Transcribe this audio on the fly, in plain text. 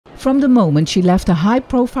From the moment she left a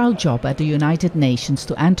high-profile job at the United Nations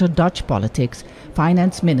to enter Dutch politics,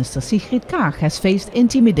 Finance Minister Sigrid Kaag has faced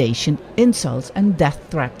intimidation, insults and death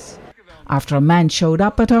threats. After a man showed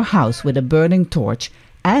up at her house with a burning torch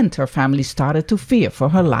and her family started to fear for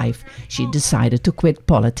her life, she decided to quit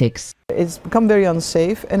politics. It's become very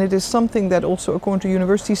unsafe, and it is something that also, according to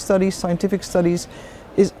university studies, scientific studies,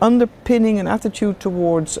 is underpinning an attitude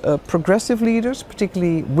towards progressive leaders,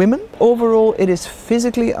 particularly women. Overall, it is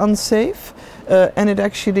physically unsafe and it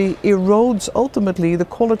actually erodes ultimately the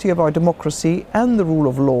quality of our democracy and the rule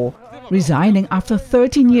of law. Resigning after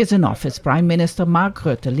 13 years in office, Prime Minister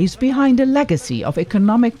Rutte leaves behind a legacy of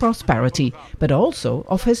economic prosperity, but also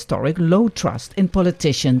of historic low trust in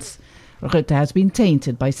politicians. Rutte has been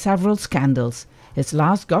tainted by several scandals. His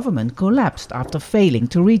last government collapsed after failing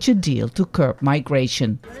to reach a deal to curb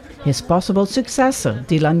migration. His possible successor,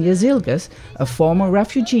 Dilan Yesilgoz, a former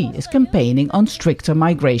refugee, is campaigning on stricter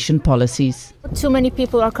migration policies. Too many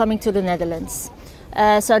people are coming to the Netherlands.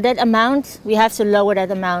 So that amount, we have to lower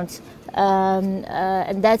that amount.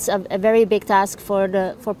 And that's a very big task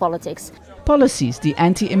for politics. Policies the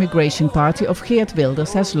anti-immigration party of Geert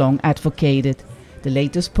has long advocated. The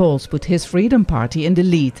latest polls put his Freedom Party in the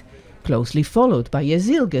lead, closely followed by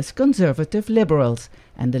Yesilgoz conservative liberals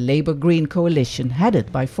and the Labour-Green coalition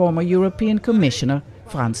headed by former European Commissioner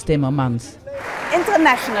Frans Timmermans.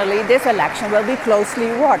 Internationally, this election will be closely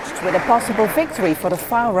watched, with a possible victory for the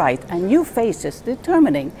far right and new faces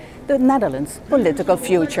determining the Netherlands' political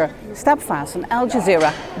future. Step Vaessen, Al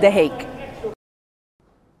Jazeera, The Hague.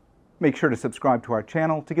 Make sure to subscribe to our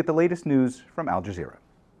channel to get the latest news from Al Jazeera.